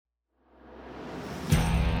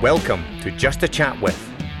Welcome to Just a Chat With,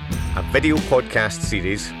 a video podcast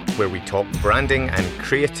series where we talk branding and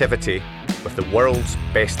creativity with the world's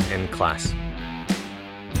best in class.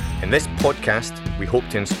 In this podcast, we hope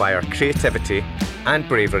to inspire creativity and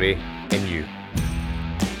bravery in you.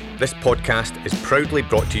 This podcast is proudly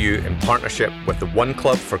brought to you in partnership with the One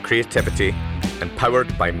Club for Creativity and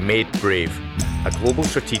powered by Made Brave, a global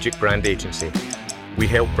strategic brand agency. We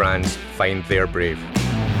help brands find their brave.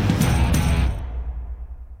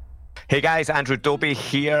 Hey guys, Andrew Dobie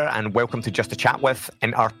here and welcome to Just a Chat With.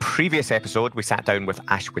 In our previous episode, we sat down with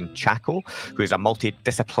Ashwin Chacko, who is a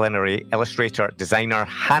multidisciplinary illustrator, designer,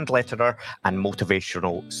 hand letterer and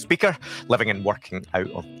motivational speaker, living and working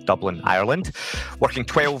out of Dublin, Ireland. Working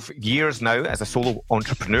 12 years now as a solo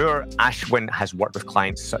entrepreneur, Ashwin has worked with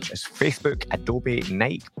clients such as Facebook, Adobe,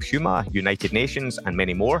 Nike, Puma, United Nations and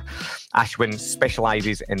many more. Ashwin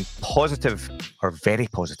specialises in positive or very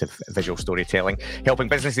positive visual storytelling, helping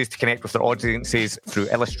businesses to connect with their audiences through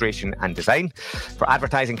illustration and design for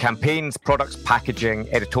advertising campaigns, products,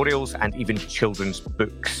 packaging, editorials, and even children's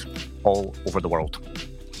books all over the world.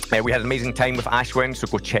 We had an amazing time with Ashwin, so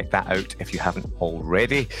go check that out if you haven't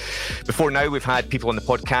already. Before now, we've had people on the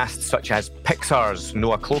podcast such as Pixar's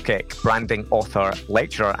Noah Klokek, branding author,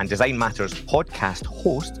 lecturer, and Design Matters podcast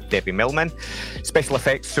host, Debbie Millman, special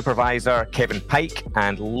effects supervisor, Kevin Pike,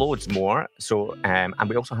 and loads more. And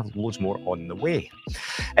we also have loads more on the way.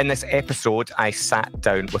 In this episode, I sat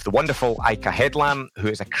down with the wonderful Aika Headlam, who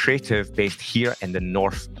is a creative based here in the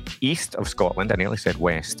northeast of Scotland. I nearly said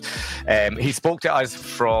west. He spoke to us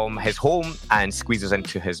from his home and squeezes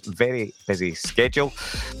into his very busy schedule.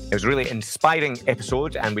 It was a really inspiring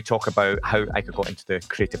episode, and we talk about how Aika got into the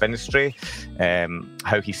creative industry,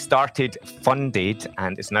 how he started, funded,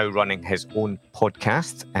 and is now running his own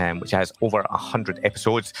podcast, which has over 100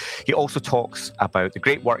 episodes. He also talks about the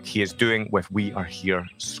great work he is doing with We Are Here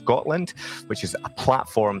Scotland, which is a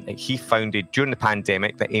platform that he founded during the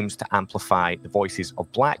pandemic that aims to amplify the voices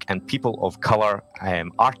of Black and people of colour,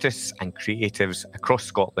 artists and creatives across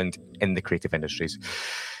Scotland in the creative industries.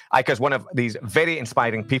 Aika is one of these very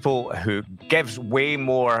inspiring people who gives way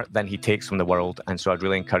more than he takes from the world, and so I'd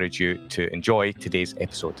really encourage you to enjoy today's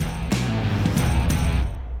episode.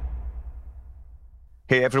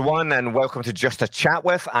 Hey everyone, and welcome to Just a Chat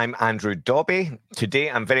With. I'm Andrew Dobie. Today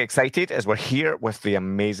I'm very excited as we're here with the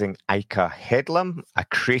amazing Aika Headlam, a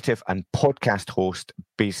creative and podcast host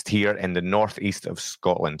based here in the northeast of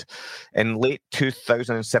Scotland. In late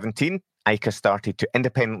 2017, Aika started to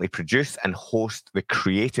independently produce and host the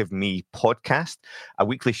Creative Me podcast, a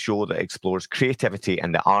weekly show that explores creativity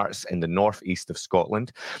and the arts in the northeast of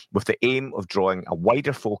Scotland, with the aim of drawing a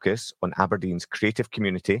wider focus on Aberdeen's creative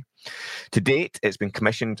community. To date, it's been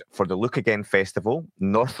commissioned for the Look Again Festival,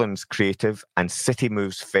 Northlands Creative and City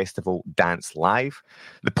Moves Festival Dance Live.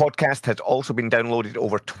 The podcast has also been downloaded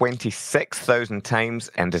over 26,000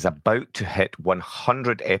 times and is about to hit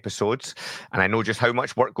 100 episodes. And I know just how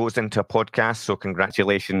much work goes into a podcast, so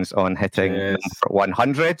congratulations on hitting number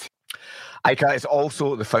 100. Aika is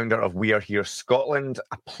also the founder of We Are Here Scotland,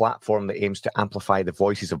 a platform that aims to amplify the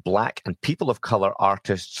voices of Black and people of colour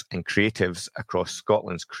artists and creatives across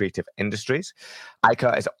Scotland's creative industries.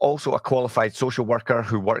 Aika is also a qualified social worker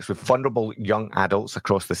who works with vulnerable young adults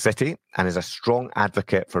across the city and is a strong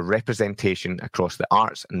advocate for representation across the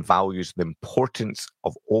arts and values the importance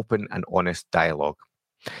of open and honest dialogue.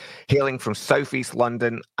 Hailing from southeast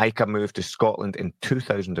London, Aika moved to Scotland in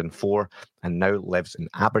 2004 and now lives in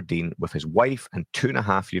Aberdeen with his wife and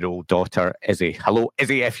 2.5-year-old daughter, Izzy. Hello,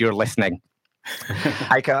 Izzy, if you're listening.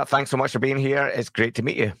 Aika, thanks so much for being here. It's great to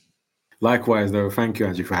meet you. Likewise, though. Thank you,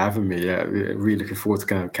 Andrew, for having me. Yeah, really looking forward to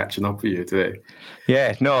kind of catching up with you today.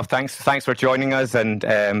 Yeah, no, thanks for joining us. And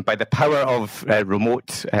by the power of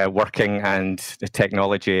remote working and the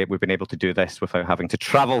technology, we've been able to do this without having to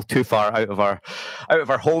travel too far out of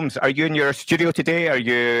our homes. Are you in your studio today?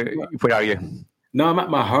 Where are you? No, I'm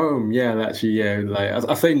at my home. Yeah, actually, yeah. Like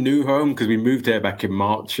I say, new home because we moved here back in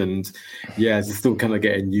March, and yeah, it's still kind of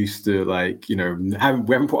getting used to we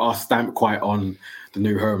haven't put our stamp quite on the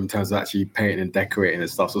new home in terms of actually painting and decorating and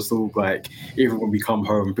stuff. So still even when we come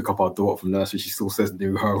home and pick up our daughter from nursery, she still says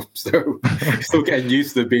new home. So still getting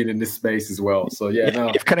used to being in this space as well. So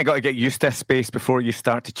yeah, you've kind of got to get used to a space before you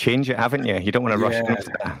start to change it, haven't you? You don't want to rush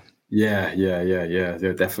into that. Yeah,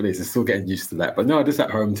 definitely. So still getting used to that. But no, just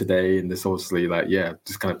at home today, and this obviously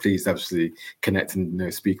just kind of pleased to actually connect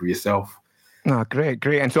and speak with yourself. Oh, great.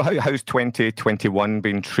 And so how's 2021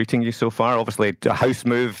 been treating you so far? Obviously, a house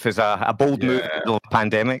move is a bold move in the middle of the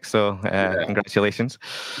pandemic, so congratulations.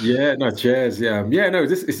 Yeah, no, cheers. No,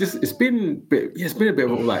 it's been it's been a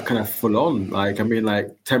bit of like kind of full on. Like, I mean,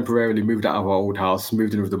 like temporarily moved out of our old house,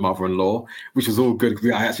 moved in with the mother-in-law, which was all good.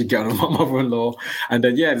 I actually get on with my mother-in-law, and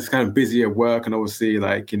then it's kind of busy at work, and obviously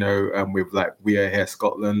like with like We Are Here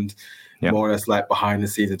Scotland. Yep. More or less like behind the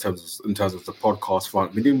scenes in terms of the podcast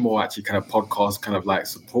front. We do more actually kind of podcast kind of like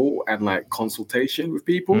support and like consultation with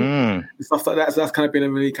people and stuff like that. So that's kind of been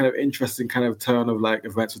a really kind of interesting kind of turn of like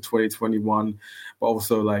events for 2021. But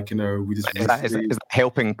also like, we just... Is that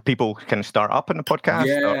helping people kind of start up in the podcast?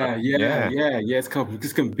 Yeah. It's kind of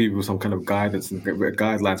just giving people some kind of guidance and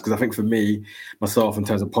guidelines. Because I think for me, myself, in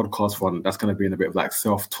terms of podcast front, that's kind of been a bit of like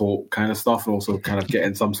self-talk kind of stuff, and also kind of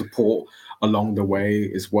getting some support along the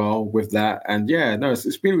way as well with that. And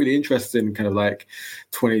it's been really interesting kind of like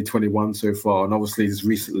 2021 so far. And obviously just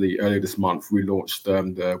recently, earlier this month, we launched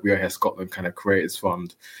the We Are Here Scotland kind of Creators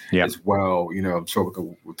Fund as well. I'm sure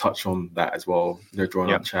we'll touch on that as well,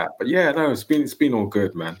 during our chat. But it's been all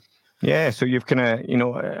good, man. Yeah, so you've kind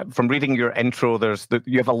of, from reading your intro,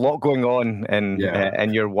 you have a lot going on in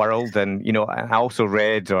your world, and I also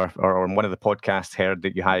read or on one of the podcasts heard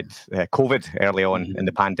that you had COVID early on in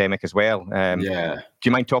the pandemic as well. Do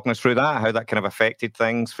you mind talking us through that? How that kind of affected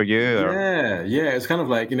things for you? Or? Yeah. It's kind of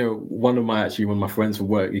like one of my friends from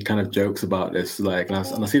work, he kind of jokes about this, like, and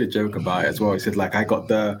I see the joke about it as well. He said like, I got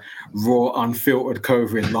the raw, unfiltered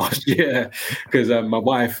COVID last year because my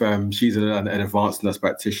wife, she's an advanced nurse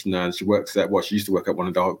practitioner, and she works at she used to work at one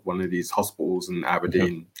of these hospitals in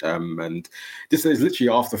Aberdeen, and this is literally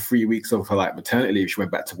after 3 weeks of her like maternity leave, she went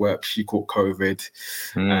back to work. She caught COVID,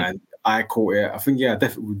 and I caught it. I think,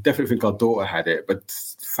 definitely think our daughter had it, but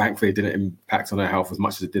thankfully it didn't impact on her health as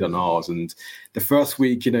much as it did on ours. And the first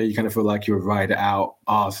week, you kind of feel like you would ride it out.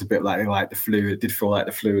 It's a bit like the flu. It did feel like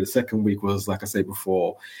the flu. The second week was, like I said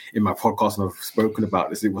before, in my podcast, and I've spoken about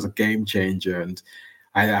this, it was a game changer. And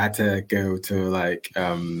I had to go to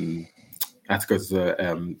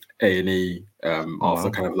A&E after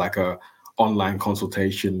kind of like a online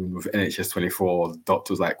consultation with NHS24. The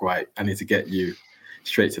doctor was like, right, I need to get you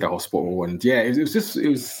straight to the hospital. And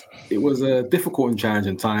it was a difficult and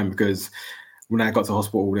challenging time, because when I got to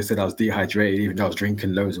hospital, they said I was dehydrated, even though I was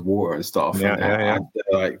drinking loads of water and stuff. I had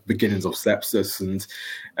like beginnings of sepsis,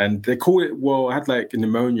 and they called it, I had like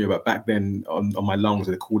pneumonia, but back then on my lungs,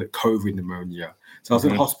 they called it COVID pneumonia. So I was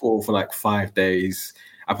in hospital for like 5 days.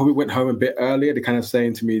 I probably went home a bit earlier. They're kind of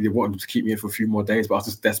saying to me they wanted to keep me in for a few more days, but I was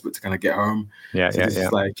just desperate to kind of get home. This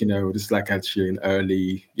is like, this is like actually in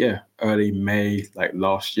early May, like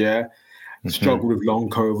last year. Struggled with long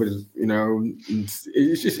COVID,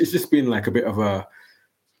 it's just been like a bit of a,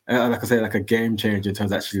 like I say, like a game changer in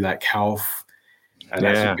terms of actually like health. And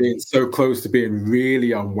actually being so close to being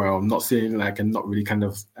really unwell, not seeing like, and not really kind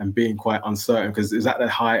of, and being quite uncertain, because it was at the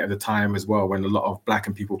height of the time as well when a lot of Black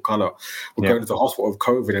and people of colour were going to the hospital with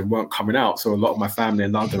COVID and weren't coming out. So a lot of my family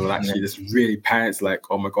in London were actually just really panicked, like,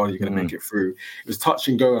 oh my God, you're going to make it through. It was touch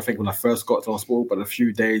and go, I think, when I first got to the hospital, but a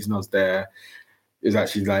few days when I was there, it was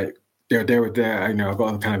actually like, they were there. I've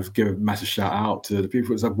got to kind of give a massive shout out to the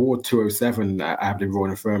people. It was like Ward 207 at Aberdeen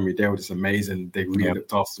Royal Infirmary. They were just amazing. They really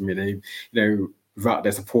looked after me. They, without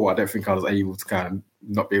their support, I don't think I was able to kind of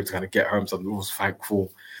not be able to kind of get home. So I'm always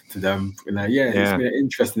thankful to them. It's been an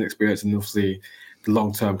interesting experience, and obviously the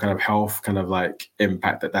long-term kind of health kind of like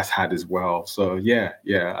impact that's had as well. So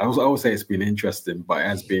I would say it's been interesting, but it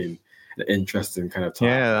has been an interesting kind of time.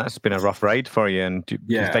 Yeah, that's been a rough ride for you. And do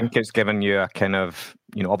you think it's given you a kind of,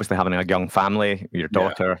 obviously having a young family, your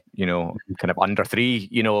daughter, kind of under 3,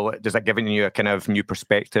 does that giving you a kind of new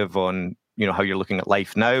perspective on, how you're looking at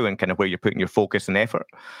life now and kind of where you're putting your focus and effort?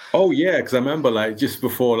 Oh yeah, because I remember like just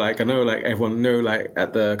before, like I know like everyone knew like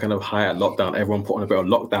at the kind of higher lockdown, everyone put on a bit of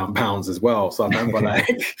lockdown pounds as well. So I remember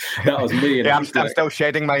like that was me. And I'm still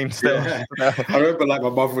shedding mine still. Yeah. I remember like my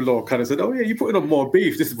mother-in-law kind of said, "Oh yeah, you putting on more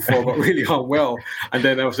beef." This is before I got really unwell, and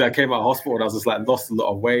then obviously I came out of hospital and I was just like lost a lot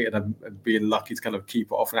of weight, and I'm being lucky to kind of keep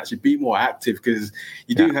it off and actually be more active, because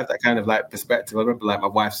you do have that kind of like perspective. I remember like my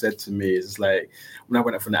wife said to me, "It's like when I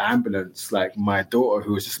went up from the ambulance, like my daughter,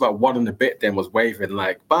 who was just about 1 and a bit then, was waving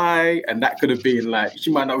like bye," and that could have been like I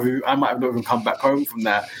might have not even come back home from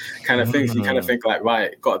that kind of thing. So you kind of think like,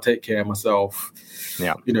 right, got to take care of myself.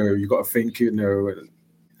 Yeah, you got to think,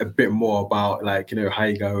 a bit more about like, how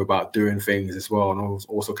you go about doing things as well, and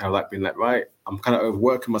also kind of like being like, right, I'm kind of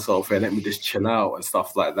overworking myself here. Let me just chill out and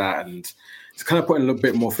stuff like that. And it's kind of putting a little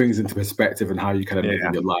bit more things into perspective and how you kind of live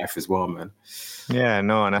in your life as well, man. Yeah,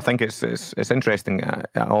 no, and I think it's interesting. I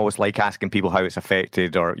always like asking people how it's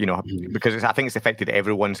affected, or because I think it's affected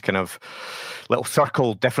everyone's kind of little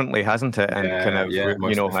circle differently, hasn't it? And kind of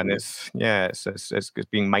and it's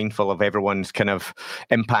being mindful of everyone's kind of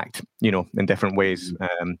impact, in different ways.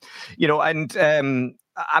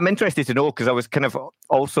 I'm interested to know, because I was kind of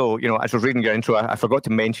also, as I was reading your intro, I forgot to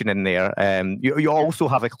mention in there, you also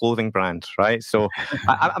have a clothing brand, right? So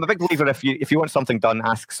I'm a big believer, if you want something done,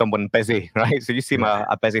 ask someone busy, right? So you seem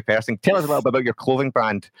a busy person. Tell us a little bit about your clothing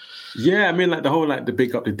brand. Yeah, I mean, like the whole the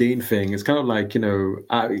Big Up the Dean thing, it's kind of like,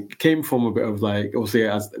 it came from a bit of like, obviously,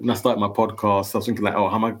 when I started my podcast, I was thinking like,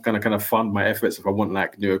 how am I going to kind of fund my efforts if I want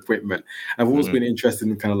like new equipment? I've always been interested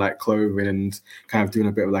in kind of like clothing and kind of doing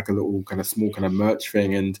a bit of like a little kind of small kind of merch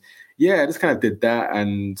thing. And yeah, I just kind of did that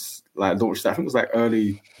and like launched that. I think it was like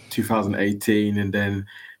early 2018, and then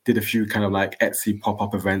did a few kind of like Etsy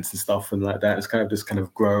pop-up events and stuff and like that. It's kind of just kind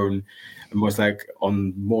of grown, and more like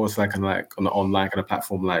on the online kind of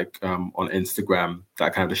platform, like on Instagram, that I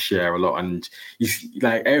kind of just share a lot. And you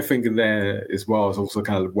like everything in there as well is also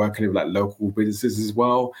kind of working with like local businesses as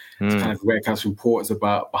well. It's kind of where it comes from importance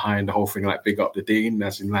about behind the whole thing, like Big Up the Dean,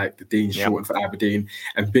 as in like the Dean shortened for Aberdeen,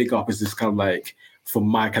 and Big Up is this kind of like, from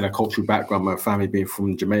my kind of cultural background, my family being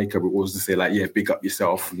from Jamaica, we always just say like, big up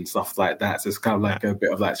yourself and stuff like that. So it's kind of like a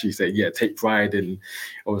bit of like, she said, take pride in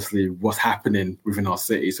obviously what's happening within our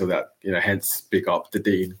city. So that, hence Big Up the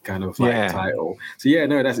Dean kind of like title. So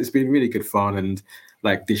it's been really good fun. And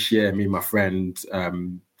like this year, me and my friend,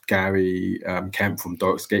 Gary Kemp from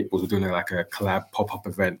Dork Skateboards, we're doing like a collab pop-up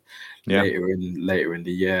event later in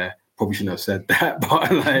the year. Probably shouldn't have said that,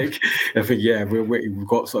 but like I think we've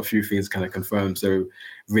got sort of a few things kind of confirmed, so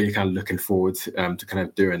really kind of looking forward to kind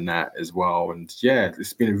of doing that as well. And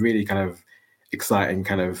it's been a really kind of exciting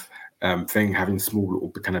kind of thing, having small little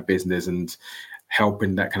kind of business and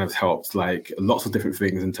helping. That kind of helps like lots of different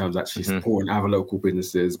things in terms of actually supporting other local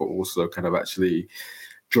businesses, but also kind of actually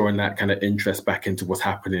drawing that kind of interest back into what's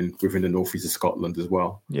happening within the northeast of Scotland as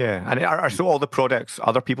well. Yeah, and are so all the products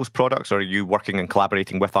other people's products, or are you working and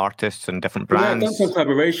collaborating with artists and different brands? Yeah, I've done some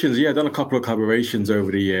collaborations. Yeah, I've done a couple of collaborations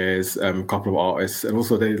over the years, a couple of artists, and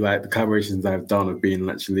also the collaborations I've done have been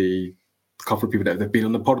actually a couple of people that have been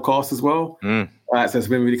on the podcast as well. So it's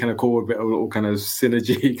been really kind of cool, a bit of a little kind of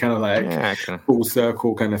synergy, kind of like full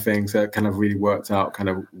circle kind of thing. So it kind of really worked out kind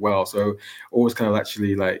of well. So always kind of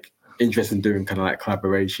actually like interested in doing kind of like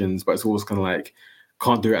collaborations, but it's always kind of like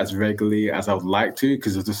can't do it as regularly as I would like to,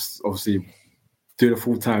 because I just obviously doing a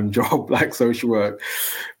full-time job like social work,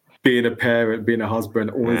 being a parent, being a husband,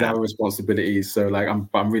 always have responsibilities. So like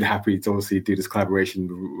I'm really happy to obviously do this collaboration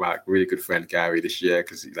with my really good friend Gary this year,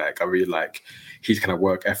 because like I really like his kind of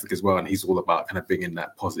work ethic as well, and he's all about kind of bringing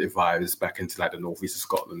that positive vibes back into like the northeast of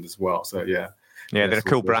Scotland as well. So yeah, they're a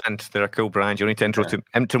cool brand. They're a cool brand. You need to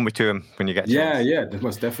intro me to him when you get a chance. Yeah,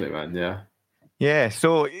 most definitely, man. Yeah,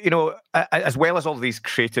 so as well as all these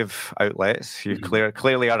creative outlets, you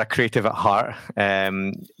clearly are a creative at heart.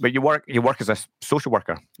 But you work as a social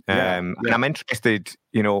worker, and I'm interested.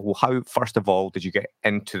 How first of all did you get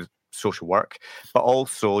into social work? But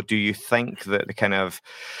also, do you think that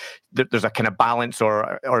there's a kind of balance,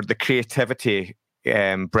 or the creativity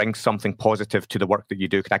brings something positive to the work that you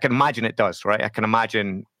do? Because I can imagine it does, right? I can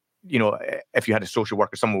imagine, if you had a social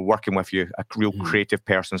worker, someone working with you, a real creative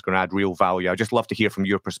person is going to add real value. I'd just love to hear from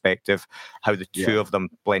your perspective how the two of them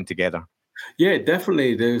blend together. Yeah,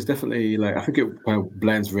 definitely. There's definitely like, I think it kind of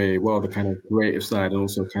blends very well, the kind of creative side, and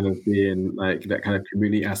also kind of being like that kind of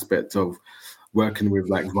community aspect of working with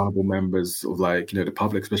like vulnerable members of like, the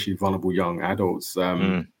public, especially vulnerable young adults.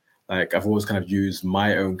 Like I've always kind of used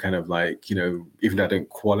my own kind of like, even though I didn't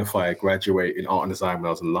graduate in art and design when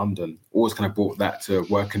I was in London, always kind of brought that to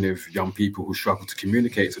working with young people who struggle to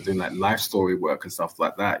communicate, so doing like life story work and stuff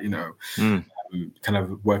like that, kind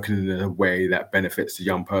of working in a way that benefits the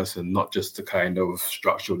young person, not just the kind of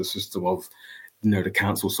structure of the system of, the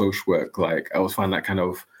council social work. Like I always find that kind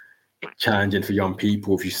of challenging for young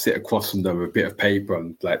people. If you sit across from them with a bit of paper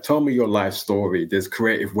and like, tell me your life story, there's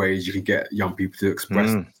creative ways you can get young people to express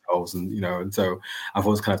themselves. And, and so I've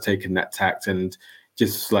always kind of taken that tact, and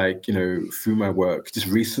just like, through my work, just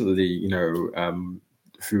recently,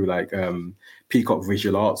 through like Peacock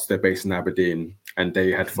Visual Arts, they're based in Aberdeen, and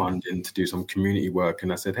they had funding to do some community work.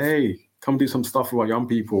 And I said, hey, come do some stuff with our young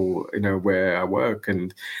people, where I work.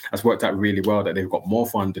 And that's worked out really well, that they've got more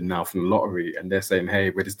funding now from the lottery. And they're saying, hey,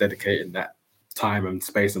 we're just dedicating that time and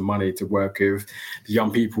space and money to work with the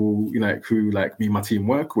young people, who like me and my team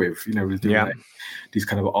work with. We're doing like these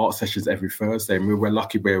kind of art sessions every Thursday. And we're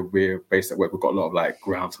lucky where we're based at work. We've got a lot of like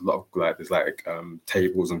grounds, a lot of like there's like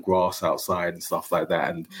tables and grass outside and stuff like that.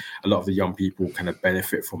 And a lot of the young people kind of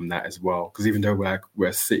benefit from that as well. Because even though we're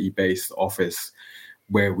a city-based office,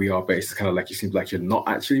 where we are based, kind of like you seem like you're not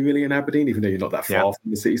actually really in Aberdeen, even though you're not that far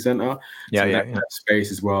from the city centre. That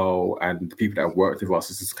space as well, and the people that have worked with us,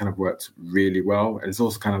 this has kind of worked really well. And it's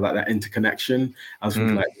also kind of like that interconnection. I was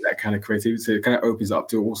thinking like that kind of creativity. So it kind of opens up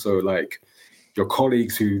to also like your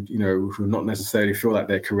colleagues who not necessarily feel like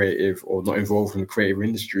they're creative or not involved in the creative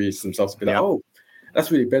industries themselves to be like, oh, that's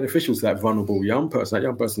really beneficial to that vulnerable young person. That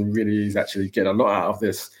young person really is actually getting a lot out of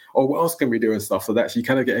this. Or what else can we do and stuff? So that you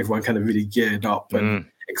kind of get everyone kind of really geared up and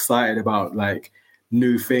excited about like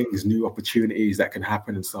new things, new opportunities that can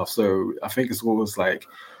happen and stuff. So I think it's always like,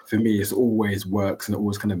 for me, it always works and it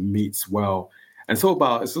always kind of meets well. And it's all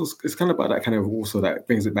about, it's kind of about that kind of also that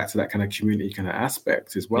brings it back to that kind of community kind of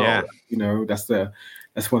aspect as well. Yeah.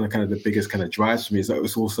 That's one of kind of the biggest kind of drives for me. So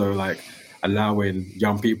it's also like allowing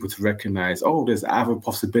young people to recognize, oh, there's other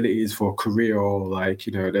possibilities for a career, or like,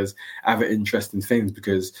 there's other interesting things,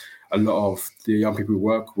 because a lot of the young people we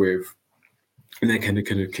work with in their kind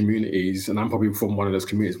of communities, and I'm probably from one of those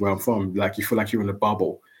communities where I'm from, like you feel like you're in a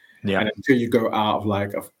bubble. Yeah. And until you go out of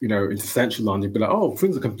like, into central London, you'd be like, oh,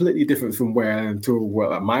 things are completely different from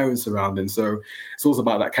like my own surroundings. So it's also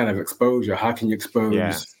about that kind of exposure. How can you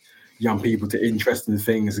expose young people to interesting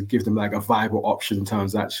things and give them like a viable option in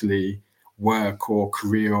terms of actually work or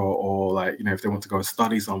career or like, if they want to go and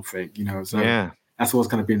study something, so that's always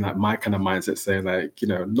kind of been like my kind of mindset, saying like,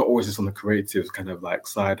 not always just on the creative kind of like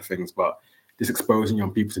side of things, but just exposing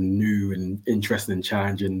young people to new and interesting and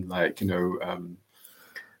challenging, like,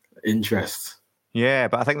 interests. Yeah,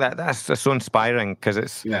 but I think that's so inspiring, because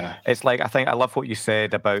it's like, I love what you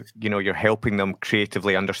said about, you're helping them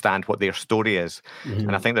creatively understand what their story is.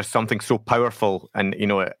 And I think there's something so powerful and,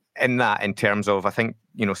 in that, in terms of, I think,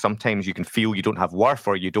 sometimes you can feel you don't have worth,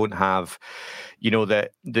 or you don't have,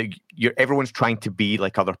 everyone's trying to be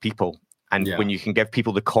like other people. And when you can give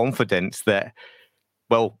people the confidence that,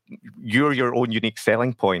 well, you're your own unique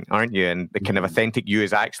selling point, aren't you? And the kind of authentic you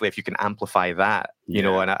is actually, if you can amplify that, and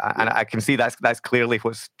I can see that's clearly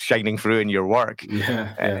what's shining through in your work.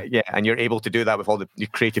 And you're able to do that with all the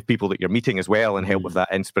creative people that you're meeting as well, and help with that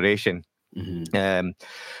inspiration. I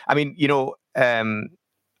mean,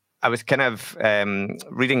 I was kind of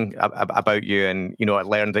reading about you, and I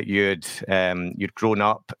learned that you'd grown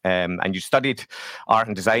up and you studied art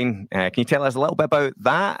and design. Can you tell us a little bit about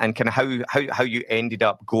that, and kind of how you ended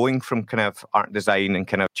up going from kind of art and design and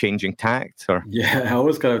kind of changing tact? Or I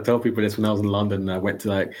always kind of tell people this. When I was in London, I went to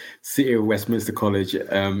like City of Westminster College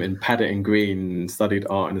in Paddington Green and studied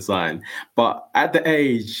art and design. But at the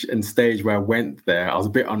age and stage where I went there, I was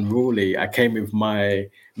a bit unruly. I came with my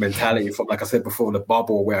mentality from, like I said before, the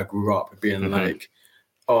bubble where I grew up, being like,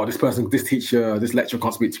 oh, this person, this teacher, this lecturer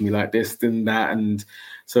can't speak to me like this, then that. And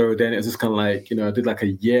so then it was just kind of like, I did like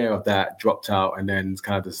a year of that, dropped out, and then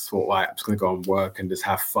kind of just thought, right, I'm just going to go and work and just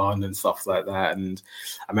have fun and stuff like that. And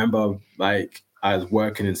I remember like I was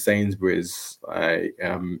working in Sainsbury's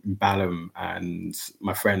in Balham, and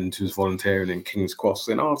my friend who was volunteering in King's Cross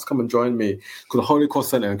saying, oh, just come and join me. Because the Holy Cross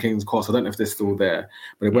Centre in King's Cross, I don't know if they're still there,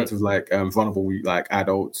 but it worked with like vulnerable like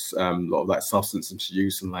adults, a lot of like substance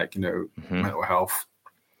misuse and like, mental health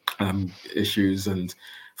issues. And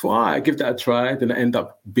thought, I give that a try. Then I end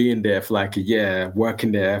up being there for like a year,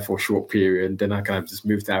 working there for a short period. Then I kind of just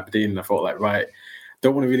moved to Aberdeen, and I thought like, right,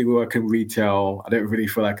 don't want to really work in retail. I don't really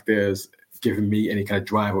feel like there's giving me any kind of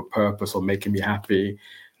drive or purpose or making me happy.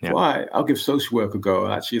 Why? I'll give social work a go.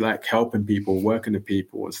 I actually like helping people, working with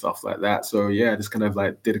people and stuff like that. So just kind of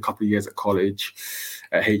like did a couple of years at college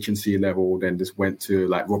at HNC level, then just went to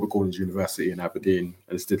like Robert Gordon's University in Aberdeen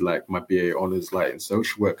and just did like my BA honours like in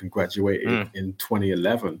social work, and graduated in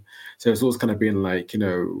 2011. So it's always kind of been like,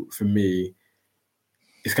 for me,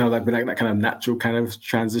 it's kind of like been like that kind of natural kind of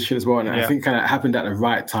transition as well. And I think kind of happened at the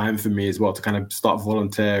right time for me as well to kind of start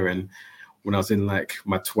volunteering when I was in like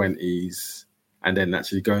my 20s, and then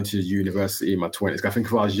actually going to university in my 20s. I think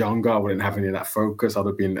if I was younger, I wouldn't have any of that focus. I'd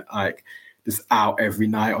have been like just out every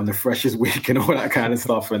night on the freshest week and all that kind of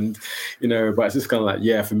stuff. And, but it's just kind of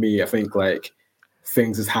like, for me, I think like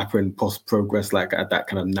things has happened post-progress, like at that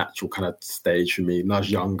kind of natural kind of stage for me. When I was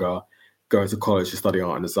younger, going to college to study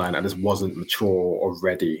art and design, I just wasn't mature or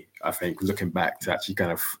ready, I think, looking back to actually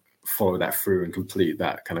kind of follow that through and complete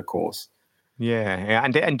that kind of course. Yeah.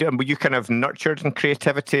 And were you kind of nurtured in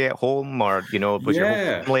creativity at home, or was your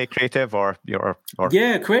whole family creative, or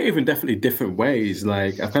Yeah, creative in definitely different ways.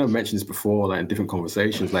 Like I've kind of mentioned this before, like in different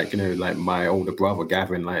conversations. Like like my older brother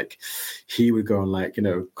Gavin, like he would go and like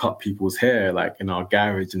cut people's hair like in our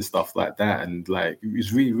garage and stuff like that. And like he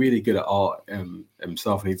was really really good at art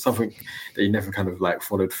himself. And he's something that he never kind of like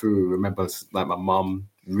followed through. Remember, like my mum,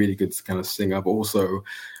 really good kind of singer, but also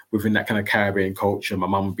within that kind of Caribbean culture, my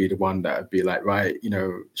mum would be the one that would be like, right,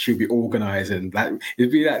 she'd be organizing. Like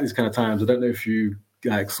it'd be like these kind of times. I don't know if you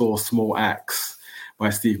like saw Small Axe by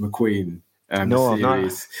Steve McQueen. No, the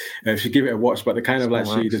series. If you give it a watch, but the kind of like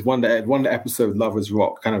there's one episode, Lovers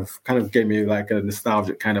Rock, kind of gave me like a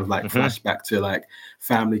nostalgic kind of like flashback to like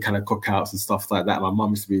family kind of cookouts and stuff like that. My mum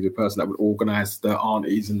used to be the person that would organize the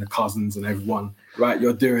aunties and the cousins and everyone. Right,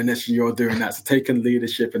 you're doing this, you're doing that. So taking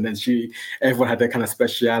leadership, and then everyone had their kind of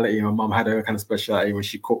speciality. My mum had her kind of speciality when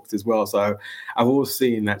she cooked as well. So I've always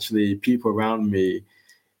seen actually people around me,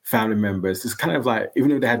 family members, it's kind of like even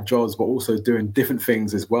though they had jobs, but also doing different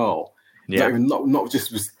things as well. Yeah, like not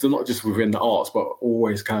just within the arts, but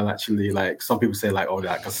always kind of actually like some people say like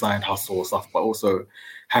like a side hustle or stuff, but also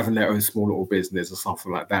having their own small little business or something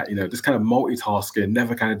like that. Just kind of multitasking,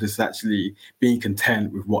 never kind of just actually being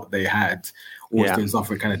content with what they had, always doing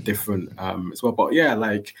something kind of different as well. But yeah,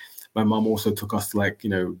 like my mum also took us to like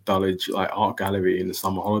Dulwich like art gallery in the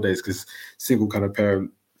summer holidays, because single kind of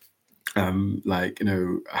parent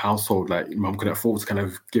household, like mum couldn't afford to kind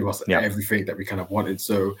of give us everything that we kind of wanted.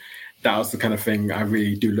 So that was the kind of thing I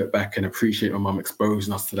really do look back and appreciate my mum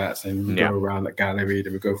exposing us to that. So we go around the gallery,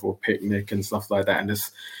 then we go for a picnic and stuff like that. And there's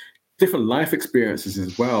different life experiences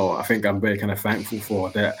as well. I think I'm very kind of thankful for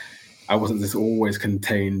that. I wasn't just always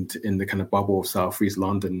contained in the kind of bubble of South East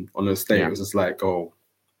London. On those days, it was just like,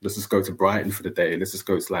 let's just go to Brighton for the day. Let's just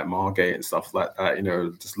go to like Margate and stuff like that.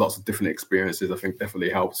 Just lots of different experiences. I think definitely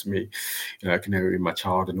helps me, in my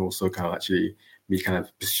childhood, and also kind of actually me kind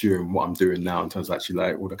of pursuing what I'm doing now in terms of actually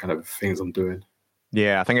like all the kind of things I'm doing.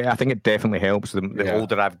 Yeah, I think it definitely helps. The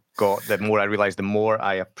older I've got, the more I realize, the more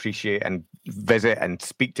I appreciate and visit and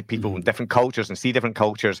speak to people in different cultures and see different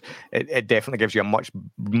cultures. It definitely gives you a much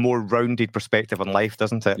more rounded perspective on life,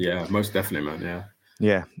 doesn't it? Yeah, most definitely, man.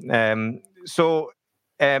 Yeah. So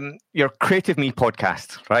your Creative Me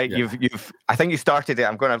podcast, right? Yeah. I think you started it.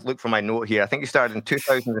 I'm going to look for my note here. I think you started in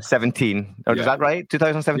 2017. Is that right?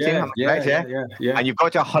 2017? Yeah. And you've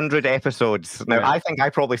got to 100 episodes. Now, I think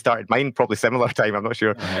I probably started mine probably similar time. I'm not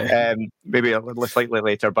sure. Maybe a little slightly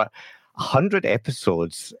later, but 100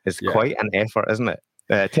 episodes is quite an effort, isn't it?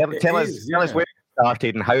 Tell us where you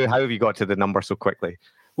started and how have you got to the number so quickly?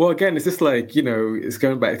 Well, again, it's just like, it's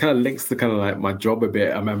going back, it kind of links to kind of like my job a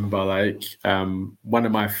bit. I remember like one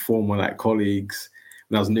of my former like colleagues,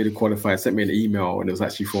 when I was newly qualified, sent me an email, and it was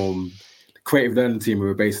actually from the Creative Learning team who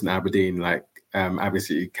were based in Aberdeen, like Aberdeen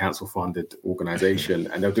City Council funded organisation.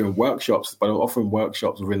 And they were doing workshops, but they were offering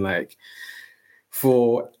workshops within like,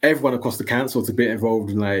 for everyone across the council to be involved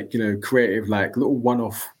in like, creative, like little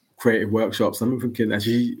one-off creative workshops. I'm thinking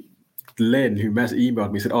actually, Lynn, who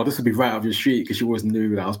emailed me, said, this would be right up your street, because she always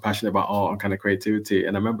knew that I was passionate about art and kind of creativity.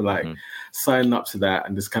 And I remember like signing up to that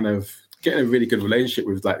and just kind of getting a really good relationship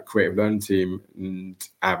with like Creative Learning team in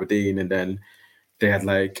Aberdeen. And then they had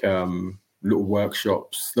like little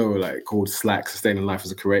workshops, called Slack, Sustaining Life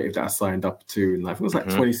as a Creative, that I signed up to. And I think it was like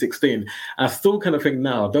 2016. And I still kind of think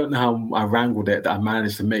now, I don't know how I wrangled it, that I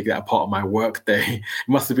managed to make that a part of my work day. It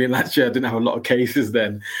must have been like, I didn't have a lot of cases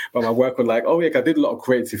then, but my work was like, I did a lot of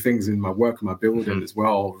creative things in my work, in my building as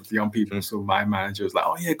well, with young people. So my manager was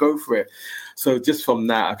like, go for it. So just from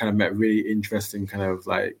that, I kind of met really interesting kind of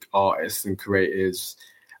like artists and creators.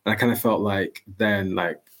 And I kind of felt like then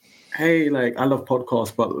like, hey, like I love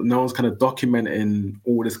podcasts, but no one's kind of documenting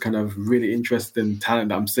all this kind of really interesting talent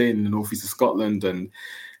that I'm seeing in the northeast of Scotland, and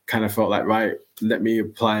kind of felt like, right, let me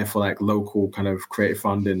apply for like local kind of creative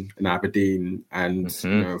funding in Aberdeen, and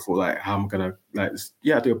for like how I'm gonna do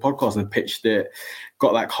a podcast, and pitched it,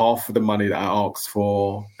 got like half of the money that I asked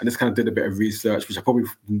for, and just kind of did a bit of research, which I probably,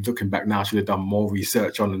 looking back now, should have done more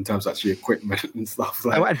research on in terms of actually equipment and stuff.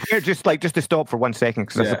 Just to stop for 1 second,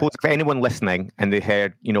 because I suppose if anyone listening and they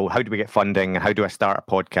heard, how do we get funding and how do I start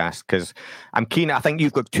a podcast? Because I'm keen. I think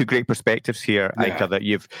you've got two great perspectives here, Ika, that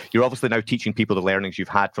you're obviously now teaching people the learnings you've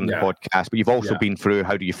had from the podcast, but you've also been through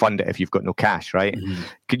how do you fund it if you've got no cash, right?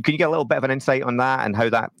 Can you get a little bit of an insight on that and how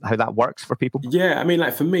that works for people? Yeah, I mean,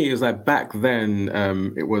 like for me, it was like back then,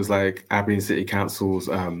 it was like Aberdeen City Council's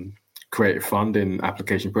creative funding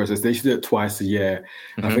application process. They used to do it twice a year.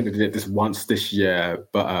 And I think they did it this once this year,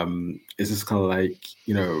 but it's just kind of like,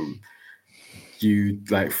 you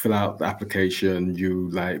like fill out the application,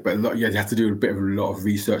 but you have to do a lot of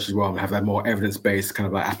research as well and have that more evidence-based kind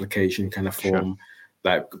of like application kind of form,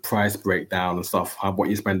 like price breakdown and stuff, what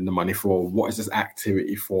you're spending the money for, what is this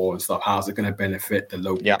activity for and stuff, how's it going to benefit the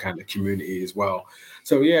local kind of community as well.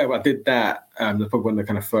 So yeah, I did that. That's probably one of the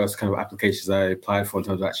kind of first kind of applications I applied for in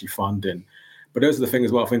terms of actually funding. But those are the things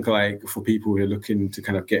as well. I think like for people who are looking to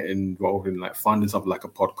kind of get involved in like funding something like a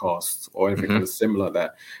podcast or anything kind of similar,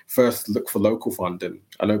 that first look for local funding.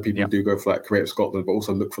 I know people do go for like Creative Scotland, but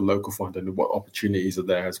also look for local funding and what opportunities are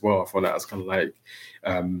there as well. I thought that was kind of like,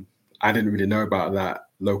 I didn't really know about that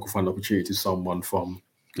local fund opportunity to someone from,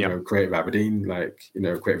 you know, Creative Aberdeen, like, you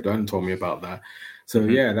know, Creative Done told me about that. So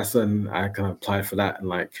yeah, that's when I kind of applied for that in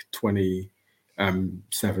like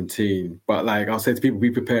 2017. But like I'll say to people, be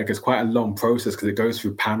prepared because it's quite a long process because it goes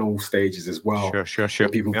through panel stages as well. Sure.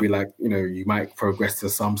 People be like, you know, you might progress to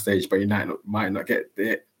some stage, but you might not get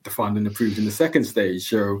the funding approved in the second stage.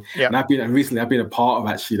 So and recently I've been a part of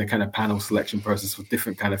actually the kind of panel selection process for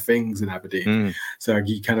different kind of things in Aberdeen. So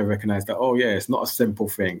you kind of recognize that, oh yeah, it's not a simple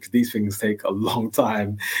thing because these things take a long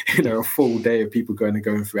time, you know, a full day of people going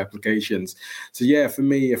through applications. So yeah, for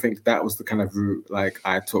me, I think that was the kind of route like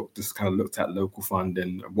I took, just kind of looked at local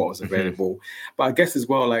funding, what was available. But I guess as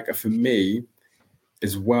well, like for me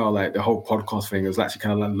as well, like the whole podcast thing was actually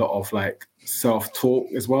kind of like a lot of like self-talk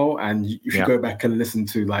as well. And if you go back and listen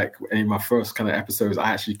to like any of my first kind of episodes,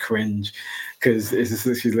 I actually cringe because it's just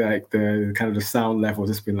literally like the kind of the sound level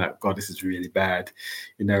just been like, God, this is really bad.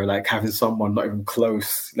 You know, like having someone not even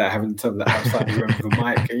close, like having to like outside the room with a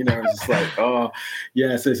mic, you know, it's just like, oh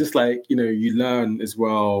yeah. So it's just like, you know, you learn as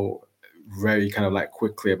well very kind of like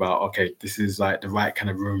quickly about, okay, this is like the right kind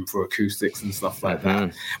of room for acoustics and stuff like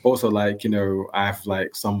that. Also, like, you know, I have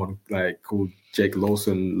like someone like called Jake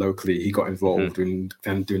Lawson locally. He got involved in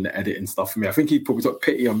kind of doing the editing stuff for me. I think he probably took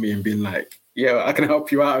pity on me and being like, yeah, I can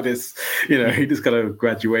help you out of this. You know, he just kind of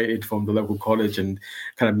graduated from the local college and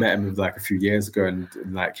kind of met him like a few years ago. And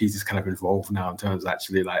like, he's just kind of involved now in terms of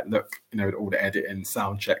actually like, look, you know, all the editing,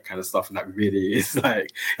 sound check kind of stuff. And that really is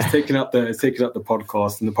like, it's taking up the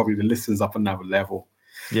podcast and probably the listens up another level.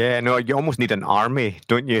 Yeah, no, you almost need an army,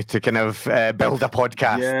 don't you, to kind of build a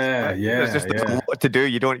podcast? Yeah. There's just a lot to do.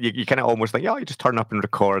 You kind of almost like, you just turn up and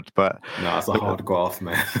record, but no, it's a hard graft,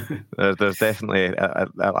 man. there's definitely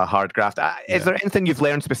a hard graft. Is there anything you've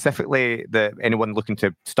learned specifically that anyone looking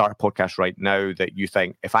to start a podcast right now that you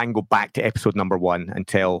think, if I can go back to episode number 1 and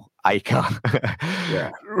tell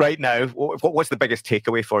Aika right now, what's the biggest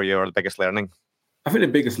takeaway for you or the biggest learning? I think the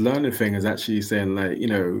biggest learning thing is actually saying like, you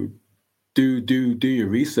know, do your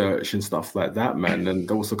research and stuff like that, man, and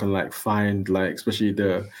also kind of like find like especially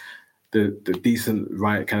the decent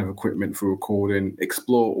right kind of equipment for recording.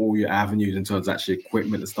 Explore all your avenues in terms of actually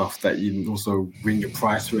equipment and stuff that you can also bring your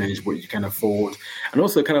price range, what you can afford, and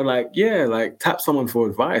also kind of like tap someone for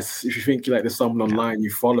advice if you think like there's someone online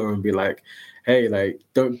you follow and be like, hey, like,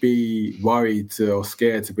 don't be worried or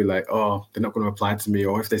scared to be like, oh, they're not going to reply to me.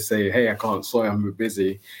 Or if they say, hey, I can't, sorry, I'm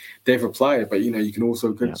busy, they've replied. But, you know, you can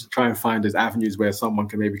also try and find those avenues where someone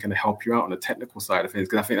can maybe kind of help you out on the technical side of things.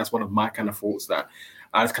 Because I think that's one of my kind of thoughts that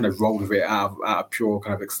I just kind of rolled with it out of pure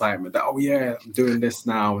kind of excitement that, oh, yeah, I'm doing this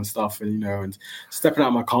now and stuff. And, you know, and stepping out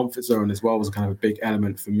of my comfort zone as well was kind of a big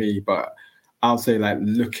element for me. But I'll say, like,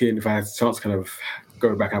 if I had a chance to kind of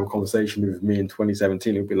go back and have a conversation with me in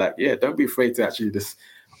 2017, it would be like, yeah, don't be afraid to actually just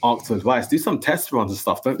ask for advice. Do some test runs and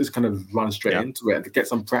stuff. Don't just kind of run straight into it. To get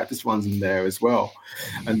some practice runs in there as well.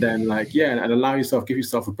 And then like, and allow yourself, give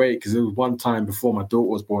yourself a break. Because there was one time before my daughter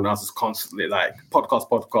was born, I was just constantly like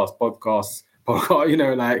podcast, you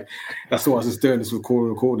know, like that's what I was just doing, this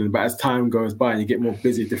recording. But as time goes by and you get more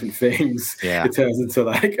busy with different things, it turns into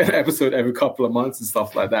like an episode every couple of months and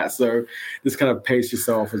stuff like that. So just kind of pace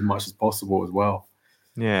yourself as much as possible as well.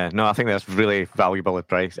 Yeah, no, I think that's really valuable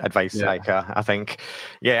advice, Aika. I think,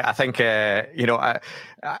 you know, I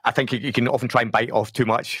think you can often try and bite off too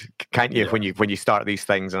much, can't you, when you start these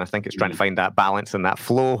things? And I think it's trying to find that balance and that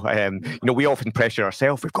flow. You know, we often pressure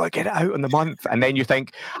ourselves, we've got to get it out in the month. And then you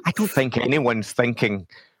think, I don't think anyone's thinking,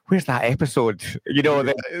 where's that episode? You know,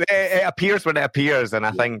 it appears when it appears. And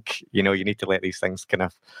I think, you know, you need to let these things kind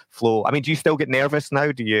of flow. I mean, do you still get nervous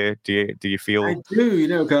now? Do you feel? I do, you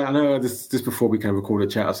know, because I know just before we kind of record a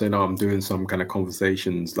chat, I said, no, I'm doing some kind of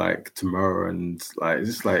conversations like tomorrow. And like, it's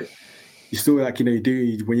just like, you still like, you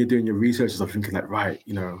know, when you're doing your research, I'm thinking like, right,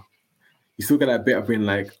 you know, you still get that bit of being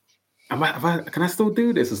like, can I still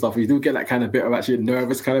do this and stuff? You do get that kind of bit of actually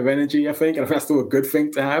nervous kind of energy, I think. And I think that's still a good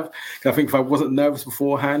thing to have. I think if I wasn't nervous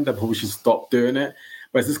beforehand, I probably should stop doing it.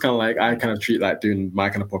 But it's just kind of like, I kind of treat like doing my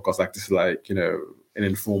kind of podcast like this, like, you know, an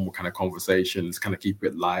informal kind of conversations, kind of keep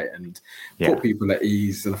it light and put people at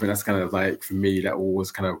ease. And I think that's kind of like, for me, that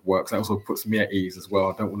always kind of works. That also puts me at ease as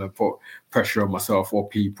well. I don't want to put pressure on myself or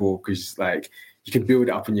people, because like you can build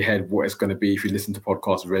it up in your head what it's going to be if you listen to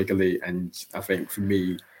podcasts regularly. And I think for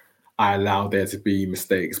me, I allow there to be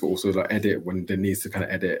mistakes, but also like edit when there needs to kind of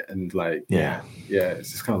edit. And like,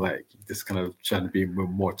 it's just kind of like just kind of trying to be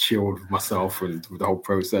more chilled with myself and with the whole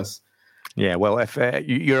process. Yeah, well, if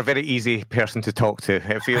you're a very easy person to talk to,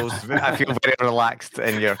 I feel very relaxed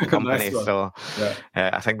in your company. Nice. So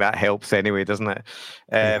I think that helps anyway, doesn't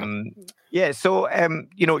it? So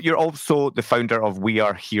you're also the founder of We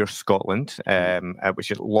Are Here Scotland,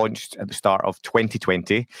 which is launched at the start of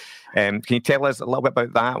 2020. Can you tell us a little bit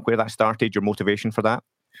about that, where that started, your motivation for that?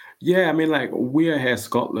 Yeah, I mean, like We Are Here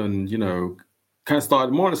Scotland, kind of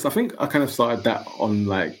started more or less. I think I kind of started that on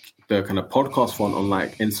like the kind of podcast front on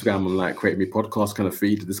like Instagram and like Create Me podcast kind of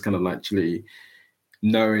feed. This kind of actually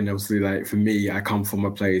knowing, obviously, like for me, I come from a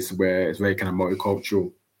place where it's very kind of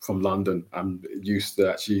multicultural. From London, I'm used to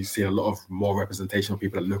actually seeing a lot of more representation of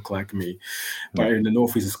people that look like me. But in the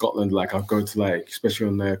northeast of Scotland, like I'll go to like, especially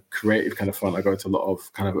on the creative kind of front, I go to a lot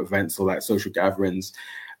of kind of events or like social gatherings.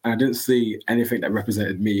 And I didn't see anything that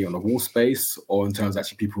represented me on a wall space or in terms of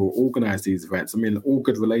actually people who organize these events. I mean, all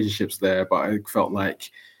good relationships there, but I felt like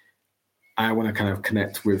I want to kind of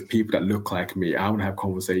connect with people that look like me. I want to have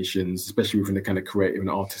conversations, especially within the kind of creative and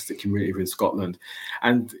artistic community in Scotland.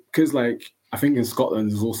 And because like, I think in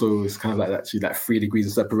Scotland, there's also, it's kind of like actually like 3 degrees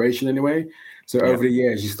of separation anyway. So over the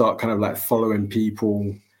years, you start kind of like following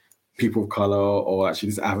people of color, or actually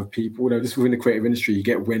just other people, just within the creative industry, you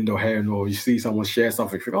get wind or hearing, or you see someone share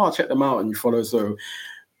something, you think, oh, check them out, and you follow. So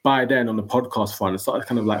by then on the podcast front, I started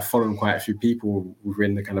kind of like following quite a few people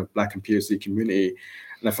within the kind of Black and POC community.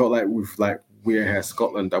 And I felt like with like We're Here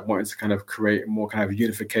Scotland, I wanted to kind of create more kind of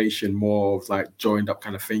unification, more of like joined up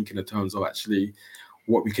kind of thinking in terms of actually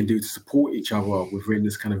what we can do to support each other within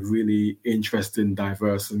this kind of really interesting,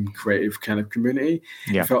 diverse and creative kind of community.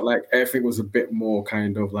 I felt like everything was a bit more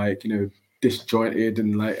kind of like, disjointed,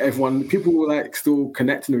 and like people were like still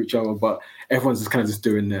connecting to each other, but everyone's just kind of just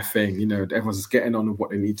doing their thing, everyone's just getting on with what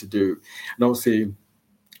they need to do. And obviously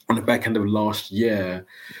on the back end of last year,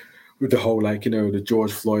 with the whole like, the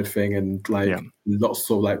George Floyd thing and like lots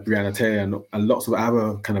of like Breonna Taylor and lots of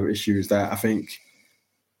other kind of issues that I think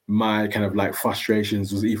my kind of like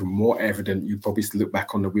frustrations was even more evident. You'd probably look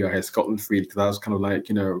back on the We Are Here Scotland feed, because I was kind of like,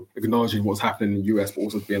 acknowledging what's happening in the US, but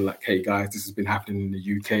also being like, hey guys, this has been happening in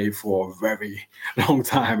the UK for a very long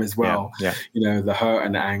time as well. The hurt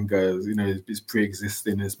and the anger, is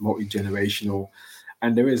pre-existing, it's multi-generational.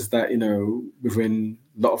 And there is that, within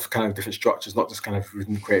a lot of kind of different structures, not just kind of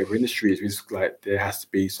within the creative industries, it's like there has to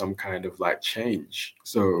be some kind of like change.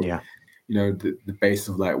 So the base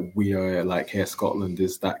of like We Are like Here Scotland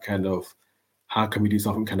is that kind of, how can we do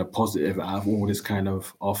something kind of positive out of all this kind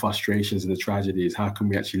of our frustrations and the tragedies? How can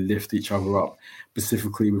we actually lift each other up,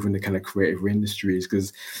 specifically within the kind of creative industries?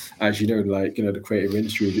 Because as you know, like, the creative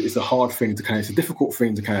industry, it's a hard thing to it's a difficult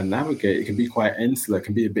thing to kind of navigate. It can be quite insular, it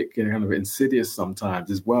can be a bit kind of insidious sometimes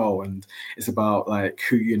as well. And it's about like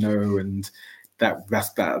who you know, and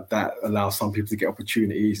that allows some people to get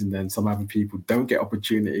opportunities, and then some other people don't get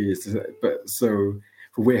opportunities. But so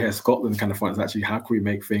for We're Here Scotland kind of finds actually, how can we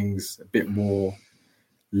make things a bit more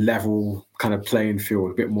level kind of playing field,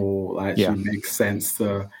 a bit more like actually make sense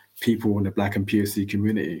to people in the Black and POC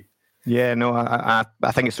community? Yeah, no, I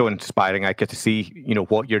think it's so inspiring. I get to see,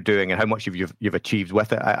 what you're doing and how much you've achieved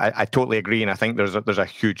with it. I totally agree, and I think there's a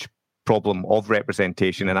huge problem of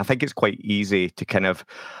representation, and I think it's quite easy to kind of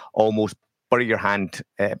almost bury your head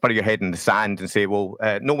in the sand and say, well,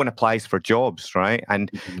 no one applies for jobs, right?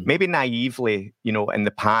 And maybe naively, in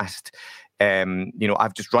the past,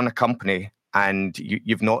 I've just run a company and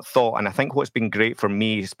you've not thought. And I think what's been great for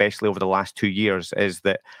me, especially over the last 2 years, is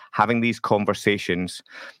that having these conversations,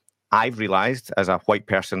 I've realised as a white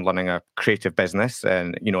person running a creative business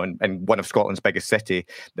and, in one of Scotland's biggest city,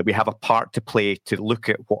 that we have a part to play to look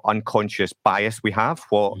at what unconscious bias we have,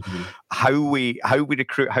 how we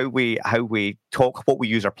recruit, how we talk, what we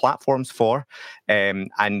use our platforms for, and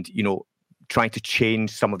trying to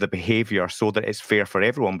change some of the behaviour so that it's fair for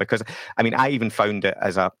everyone. Because I mean, I even found it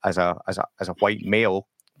as a white male,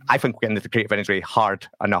 I think getting into the creative industry hard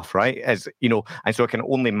enough, right? And so I can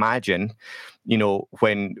only imagine,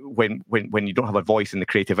 when you don't have a voice in the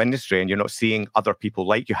creative industry and you're not seeing other people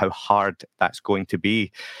like you, how hard that's going to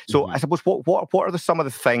be. So I suppose what are some of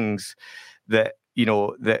the things that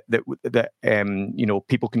people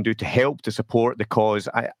can do to help, to support the cause.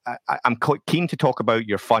 I'm quite keen to talk about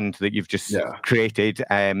your fund that you've just created,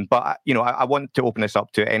 but I want to open this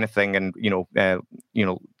up to anything, and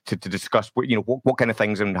to discuss what kind of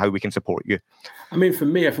things and how we can support you. I mean, for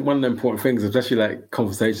me, I think one of the important things, especially like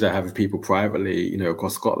conversations I have with people privately,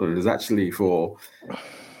 across Scotland, is actually for,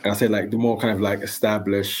 and I say like the more kind of like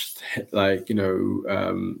established, like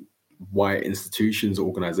white institutions,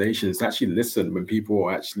 organizations, to actually listen when people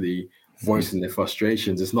are actually voicing their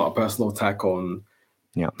frustrations. It's not a personal attack on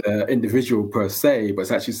the individual per se, but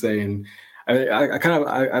it's actually saying,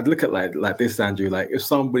 I'd look at like this, Andrew, like if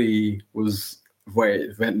somebody was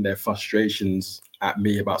venting their frustrations at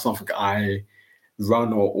me about something I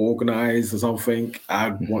run or organize or something,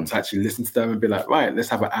 I'd want to actually listen to them and be like, right, let's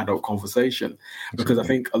have an adult conversation. Because I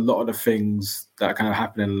think a lot of the things that kind of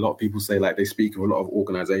happen, and a lot of people say like they speak of a lot of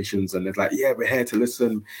organizations and they're like, yeah, we're here to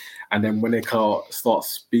listen. And then when they can't start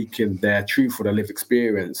speaking their truth or their lived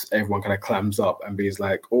experience, everyone kind of clams up and be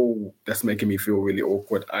like, oh, that's making me feel really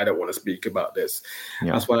awkward. I don't want to speak about this.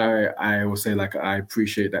 That's why I always say like, I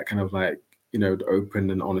appreciate that kind of like, the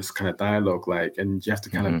open and honest kind of dialogue, like, and you have to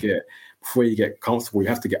kind of get, before you get comfortable, you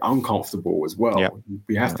have to get uncomfortable as well.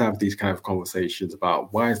 We have to have these kind of conversations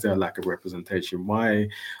about why is there a lack of representation? Why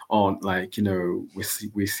aren't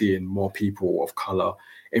we're seeing more people of color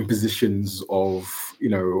in positions of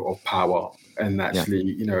power and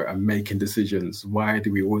actually and making decisions? Why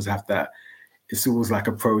do we always have that? It's always like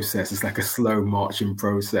a process. It's like a slow marching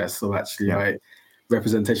process. So actually, like,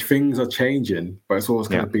 representation, things are changing, but it's always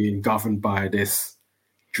kind of being governed by this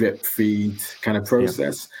drip feed kind of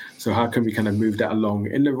process. So how can we kind of move that along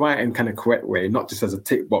in the right and kind of correct way, not just as a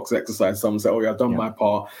tick box exercise? Someone say, oh yeah, I've done my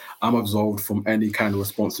part, I'm absolved from any kind of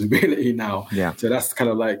responsibility now. So that's kind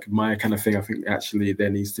of like my kind of thing. I think actually there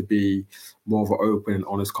needs to be more of an open and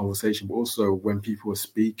honest conversation, but also when people are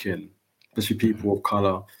speaking, especially people of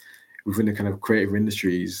color within the kind of creative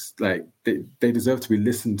industries, like they deserve to be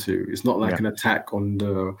listened to. It's not like an attack on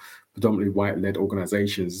the predominantly white-led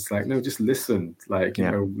organizations. It's like, no, just listen. Like,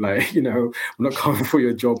 we're not coming for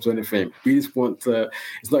your jobs or anything. We just want to,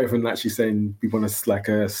 it's not even actually saying we want to like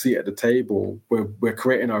a seat at the table. We're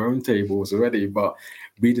creating our own tables already, but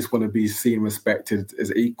we just want to be seen and respected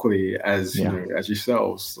as equally as, as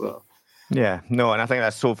yourselves. So. Yeah, no, and I think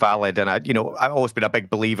that's so valid. And I've always been a big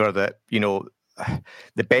believer that,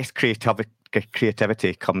 the best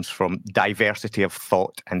creativity comes from diversity of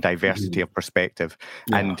thought and diversity of perspective.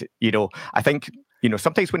 And, I think,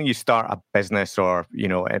 sometimes when you start a business or,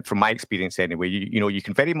 from my experience anyway, you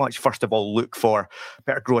can very much, first of all, look for,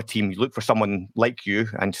 better grow a team. You look for someone like you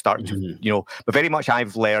and start to, but very much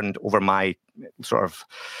I've learned over my sort of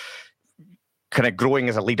kind of growing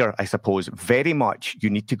as a leader, I suppose, very much you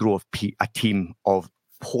need to grow a team of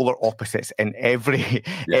polar opposites in every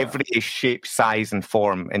shape, size, and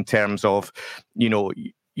form. In terms of, you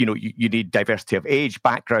need diversity of age,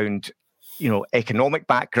 background, economic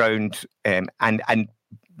background, and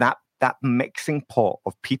that mixing pot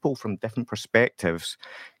of people from different perspectives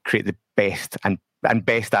create the best and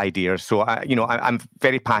best ideas. So I'm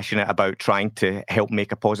very passionate about trying to help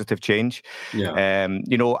make a positive change.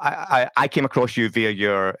 I came across you via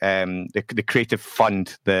your the creative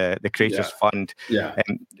fund, the creators fund.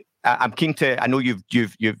 I'm keen to. I know you've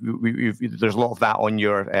there's a lot of that on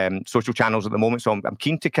your social channels at the moment, so I'm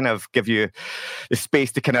keen to kind of give you the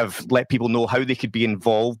space to kind of let people know how they could be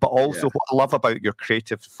involved. But also, what I love about your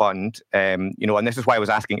creative fund, and this is why I was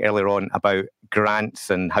asking earlier on about grants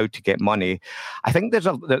and how to get money. I think it's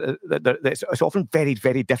often very,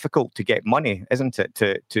 very difficult to get money, isn't it,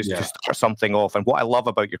 to start something off. And what I love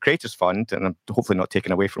about your creators fund, and I'm hopefully not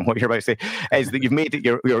taking away from what you're about to say, is that you've made it.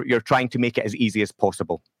 You're trying to make it as easy as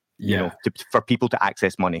possible. For people to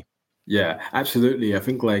access money. Yeah, absolutely. I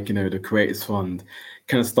think the Creators Fund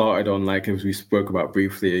kind of started on, like, as we spoke about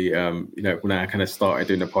briefly, when I kind of started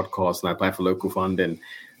doing the podcast and I applied for local funding.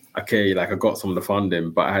 Okay, like I got some of the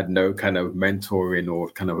funding, but I had no kind of mentoring or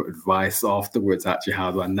kind of advice afterwards. Actually,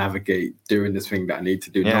 how do I navigate doing this thing that I need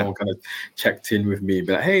to do? No one kind of checked in with me and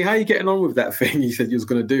be like, hey, how are you getting on with that thing you said you was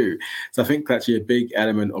going to do? So I think actually a big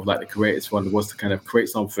element of like the Creators Fund was to kind of create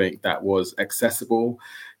something that was accessible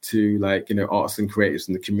to artists and creators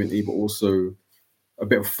in the community, but also a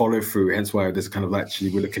bit of follow through. Hence why there's kind of actually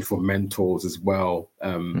we're looking for mentors as well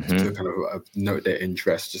to kind of note their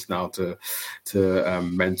interest just now to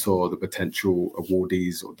mentor the potential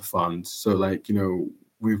awardees of the fund. So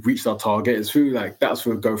we've reached our target. It's through that's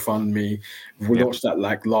for GoFundMe. We launched that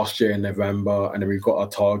last year in November, and then we've got our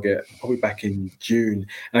target probably back in June.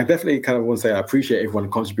 And I definitely kind of want to say I appreciate everyone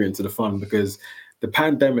contributing to the fund, because the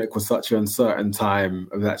pandemic was such an uncertain time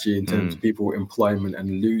of actually in terms of people employment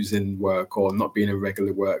and losing work or not being in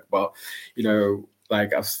regular work. But, you know,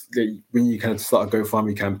 like when you kind of start a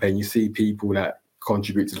GoFundMe campaign, you see people that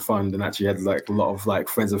contribute to the fund and actually had like a lot of like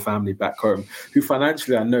friends and family back home who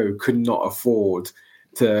financially I know could not afford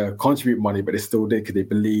to contribute money, but they still did because they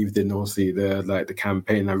believed in obviously the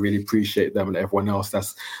campaign. I really appreciate them and everyone else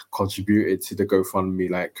that's contributed to the GoFundMe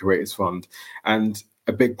like Creators Fund. And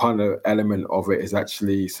a big part of element of it is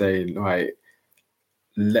actually saying, right,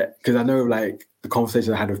 because I know like the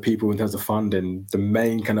conversation I had with people in terms of funding, the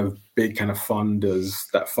main kind of big kind of funders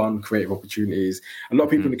that fund creative opportunities, a lot of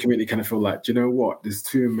people in the community kind of feel like, do you know what, there's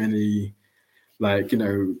too many like, you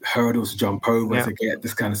know, hurdles to jump over to get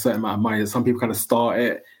this kind of certain amount of money. Some people kind of start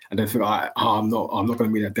it and then think, I'm not going to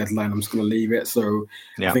meet that deadline. I'm just going to leave it. So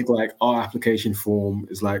I think like our application form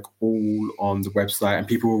is like all on the website and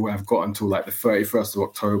people have got until like the 31st of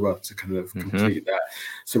October to kind of complete that.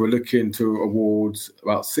 So we're looking to award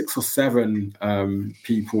about 6 or 7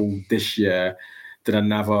 people this year. Then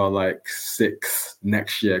another like 6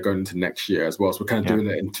 next year, going into next year as well. So we're kind of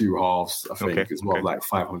doing it in 2 halves, I think, as well, like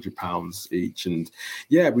 £500 each. And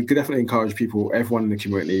yeah, we could definitely encourage people, everyone in the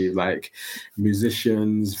community, like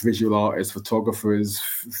musicians, visual artists, photographers,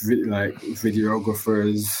 like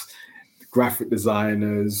videographers, graphic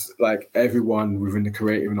designers, like everyone within the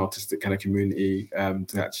creative and artistic kind of community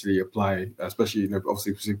to actually apply, especially, you know,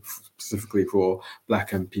 obviously specifically for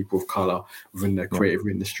Black and people of color within the creative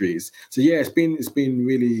industries. So yeah, it's been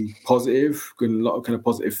really positive, getting a lot of kind of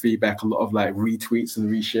positive feedback, a lot of like retweets and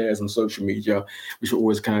reshares on social media, which I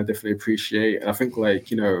always kind of definitely appreciate. And I think like,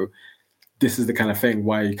 you know, this is the kind of thing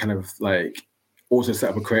why you kind of like also set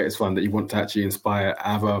up a creators fund that you want to actually inspire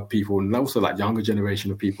other people and also like younger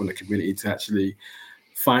generation of people in the community to actually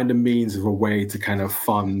find a means of a way to kind of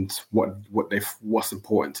fund what's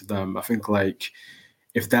important to them. I think like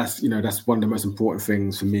if that's, you know, that's one of the most important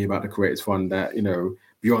things for me about the creators fund, that, you know,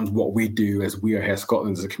 beyond what we do as We Are Here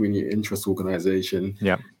Scotland as a community interest organisation,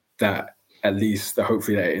 that at least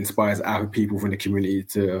hopefully that it inspires other people from the community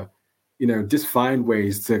to, you know, just find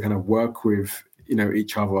ways to kind of work with, you know,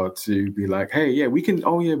 each other to be like, hey, yeah, we can,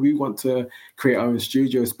 we want to create our own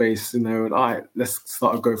studio space, you know, and all right, let's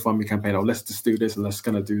start a GoFundMe campaign, or let's just do this and let's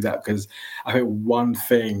kind of do that. Because I think one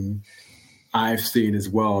thing I've seen as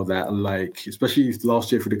well that like, especially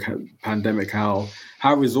last year through the pandemic, how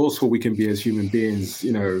resourceful we can be as human beings,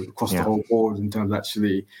 you know, across the whole board in terms of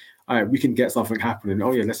actually, all right, we can get something happening.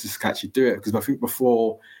 Oh yeah, let's just actually do it. Because I think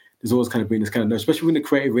before, there's always kind of been this kind of, especially in the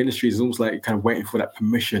creative industry, it's almost like kind of waiting for that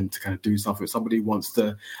permission to kind of do something. Somebody wants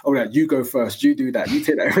to, oh, yeah, you go first, you do that, you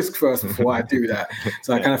take that risk first before I do that.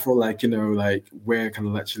 So I kind of feel like, you know, like we're kind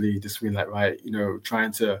of actually just being like, right, you know,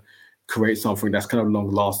 trying to create something that's kind of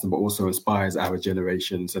long lasting, but also inspires our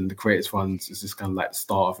generations. And the Creators Fund is just kind of like the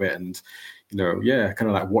start of it. And, you know, yeah,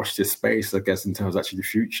 kind of like watch this space, I guess, in terms of actually the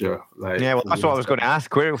future. Like, yeah, well, that's what I was going to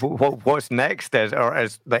ask. What's next? Is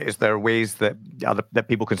there ways that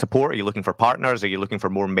people can support? Are you looking for partners? Are you looking for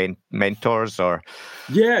more mentors? Or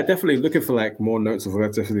yeah, definitely looking for like more notes of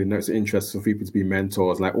interest for people to be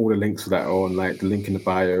mentors. Like all the links for that are on like the link in the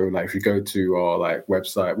bio. Like if you go to our like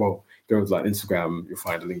website, well, go to like Instagram, you'll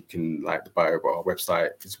find a link in like the bio, but our website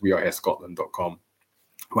is weareherescotland.com.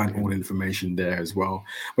 Find all the information there as well.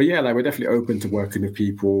 But yeah, like we're definitely open to working with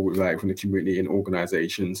people like from the community and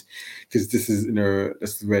organizations, because this is, you know,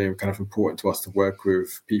 that's very kind of important to us to work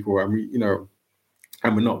with people. And we, you know,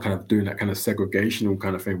 and we're not kind of doing that kind of segregational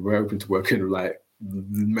kind of thing. We're open to working with like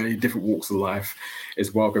many different walks of life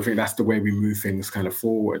as well. I think that's the way we move things kind of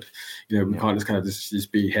forward. You know, we can't just kind of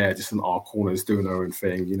just be here, just in our corners doing our own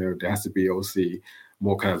thing. You know, there has to be obviously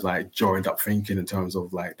more kind of like joined up thinking in terms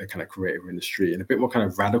of like the kind of creative industry, and a bit more kind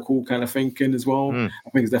of radical kind of thinking as well. I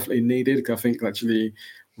think it's definitely needed, because I think actually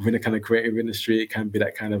within the kind of creative industry, it can be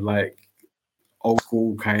that kind of like old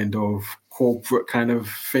school kind of corporate kind of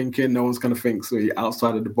thinking. No one's kind of thinks really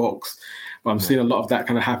outside of the box. But I'm seeing a lot of that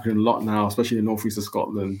kind of happening a lot now, especially in the northeast of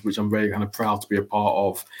Scotland, which I'm very kind of proud to be a part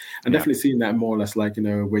of. And definitely seeing that more or less like, you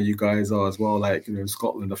know, where you guys are as well, like, you know, in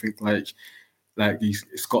Scotland. I think like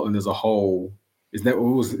Scotland as a whole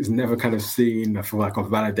is never kind of seen, I feel like, or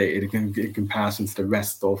validated in comparison to the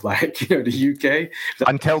rest of like, you know, the UK.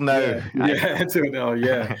 Until now. Until now,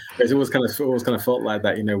 yeah. It's always kind of felt like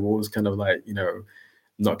that, you know, we're always kind of like, you know,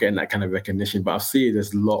 not getting that kind of recognition. But I see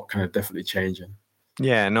there's a lot kind of definitely changing.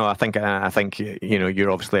 Yeah, no, I think you know,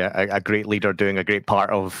 you're obviously a great leader, doing a great part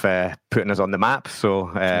of putting us on the map.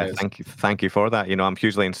 So thank you for that. You know, I'm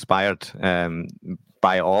hugely inspired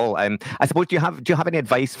by it all. I suppose, do you have any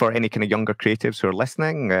advice for any kind of younger creatives who are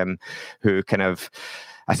listening, who kind of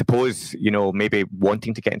I suppose, maybe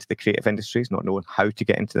wanting to get into the creative industries, not knowing how to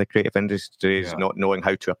get into the creative industries, not knowing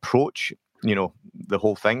how to approach, the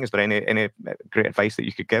whole thing. Is there any great advice that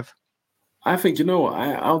you could give? I think,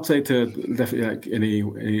 I would say to definitely like any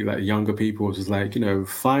like younger people, is like,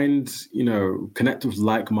 find, connect with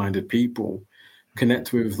like-minded people,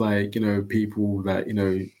 connect with like, people that,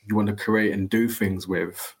 you want to create and do things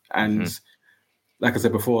with. And like I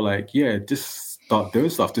said before, like, just start doing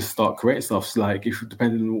stuff, just start creating stuff. So like, if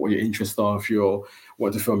depending on what your interests are, if you're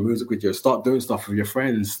wanting to film music videos, start doing stuff with your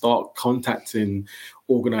friends, start contacting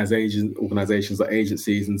organizations or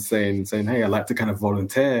agencies and saying, hey, I'd like to kind of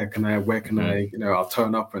volunteer. Where can I, I'll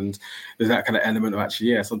turn up. And there's that kind of element of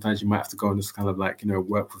actually, sometimes you might have to go and just kind of like,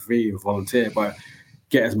 work for free and volunteer, but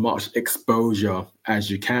get as much exposure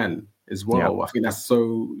as you can as well. Yeah. I think that's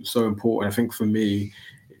so important. I think for me,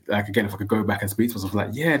 like, again, if I could go back and speak to myself,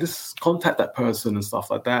 like, just contact that person and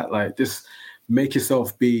stuff like that. Like, just make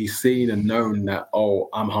yourself be seen and known that, oh,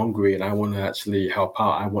 I'm hungry and I want to actually help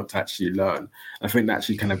out. I want to actually learn. I think that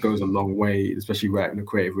actually kind of goes a long way, especially right in the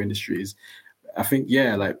creative industries. I think,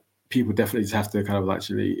 like, people definitely just have to kind of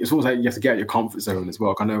actually, it's almost like you have to get out your comfort zone as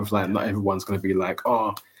well. I know it's like not everyone's going to be like,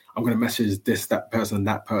 oh, I'm going to message this, that person.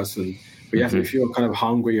 But yes, if you're kind of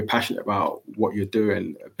hungry, you're passionate about what you're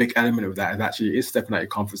doing, a big element of that is stepping out your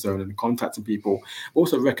comfort zone and contacting people.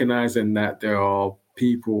 Also recognizing that there are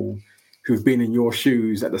people who've been in your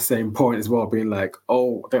shoes at the same point as well, being like,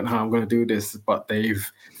 oh, I don't know how I'm going to do this, but they've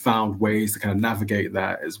found ways to kind of navigate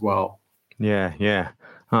that as well. Yeah.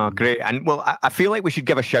 Oh, great. And well, I feel like we should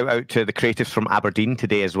give a shout out to the creatives from Aberdeen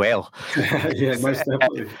today as well. Yeah, most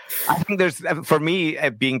definitely. I think there's, for me,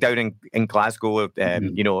 being down in Glasgow,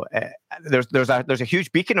 there's a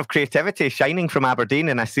huge beacon of creativity shining from Aberdeen,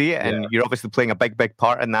 and I see it. And you're obviously playing a big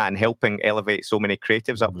part in that and helping elevate so many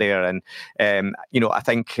creatives up there. And I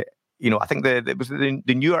think the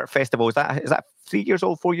New Art Festival, is that 3 years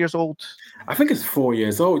old, 4 years old? I think it's 4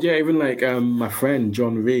 years old. Yeah, even like my friend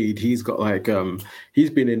John Reed, he's got like he's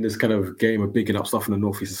been in this kind of game of bigging up stuff in the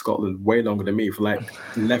northeast of Scotland way longer than me for like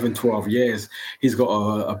 11, 12 years. He's got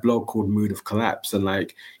a blog called Mood of Collapse, and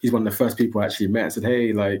like he's one of the first people I actually met and said,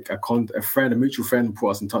 hey, like a mutual friend put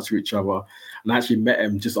us in touch with each other, and I actually met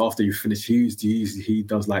him just after you finished Hughes. He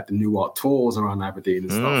does like the New Art tours around Aberdeen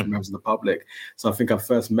and stuff, members of the public. So I think I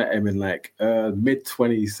first met him in like mid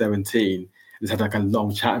 2017. Just had like a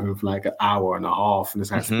long chat with him for like an hour and a half, and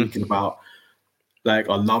just like speaking about like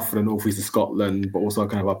our love for the northeast of Scotland, but also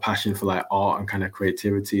kind of our passion for like art and kind of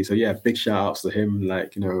creativity. So yeah, big shout outs to him,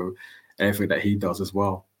 like, everything that he does as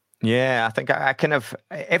well. Yeah, I think I kind of,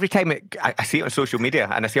 every time I see it on social media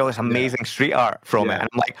and I see all this amazing street art from it, and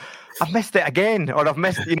I'm like, I've missed it again, or I've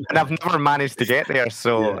missed, and I've never managed to get there.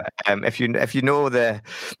 So if you know the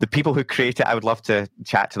people who create it, I would love to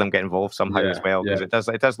chat to them, get involved somehow as well, because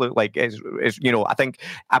it does look like it's I think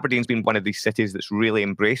Aberdeen's been one of these cities that's really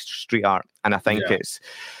embraced street art, and I think it's,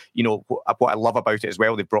 what I love about it as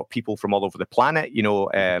well, they've brought people from all over the planet,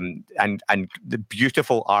 and the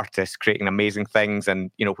beautiful artists creating amazing things.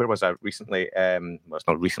 And, where was I recently? Well, it's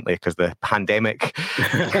not recently because the pandemic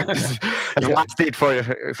has lasted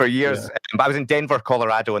for years. But I was in Denver,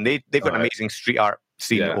 Colorado, and they've got an amazing street art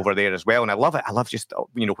scene over there as well, and I love it. I love just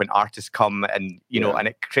when artists come and and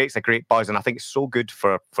it creates a great buzz, and I think it's so good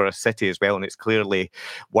for a city as well, and it's clearly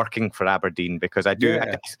working for Aberdeen, because I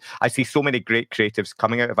see so many great creatives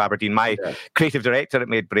coming out of Aberdeen. My creative director at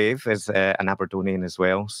Made Brave is an Aberdonian as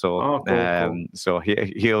well, so cool. So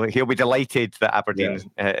he'll be delighted that Aberdeen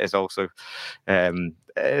is also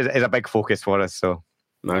is a big focus for us. So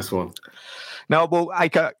nice one. No, well, I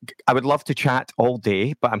would love to chat all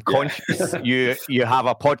day, but I'm conscious you have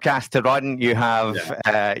a podcast to run, you have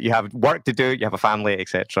work to do, you have a family,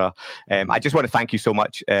 etc. I just want to thank you so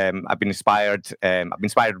much. I've been inspired.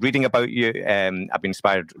 Reading about you. I've been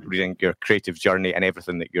inspired reading your creative journey and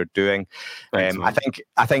everything that you're doing. Thanks,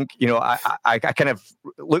 I think I kind of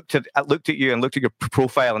looked at you and looked at your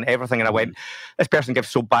profile and everything, and I went, this person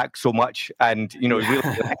gives back so much, and really in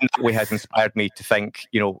that way has inspired me to think,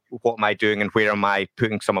 what am I doing and where am I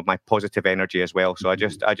putting some of my positive energy as well? So I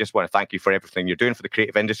just want to thank you for everything you're doing for the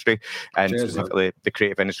creative industry, and specifically the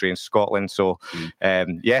creative industry in Scotland. So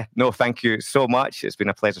thank you so much. It's been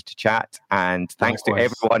a pleasure to chat, and thanks to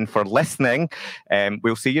everyone for listening.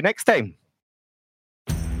 We'll see you next time.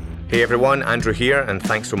 Hey everyone, Andrew here, and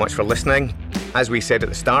thanks so much for listening. As we said at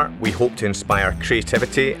the start, we hope to inspire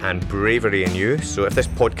creativity and bravery in you. So if this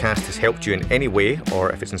podcast has helped you in any way, or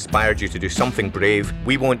if it's inspired you to do something brave,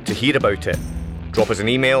 we want to hear about it. Drop us an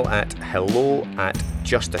email at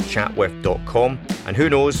hello@justachatwith.com, and who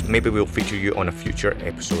knows, maybe we'll feature you on a future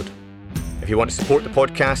episode. If you want to support the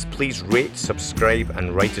podcast, please rate, subscribe,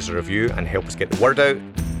 and write us a review and help us get the word out.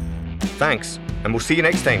 Thanks, and we'll see you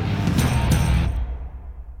next time.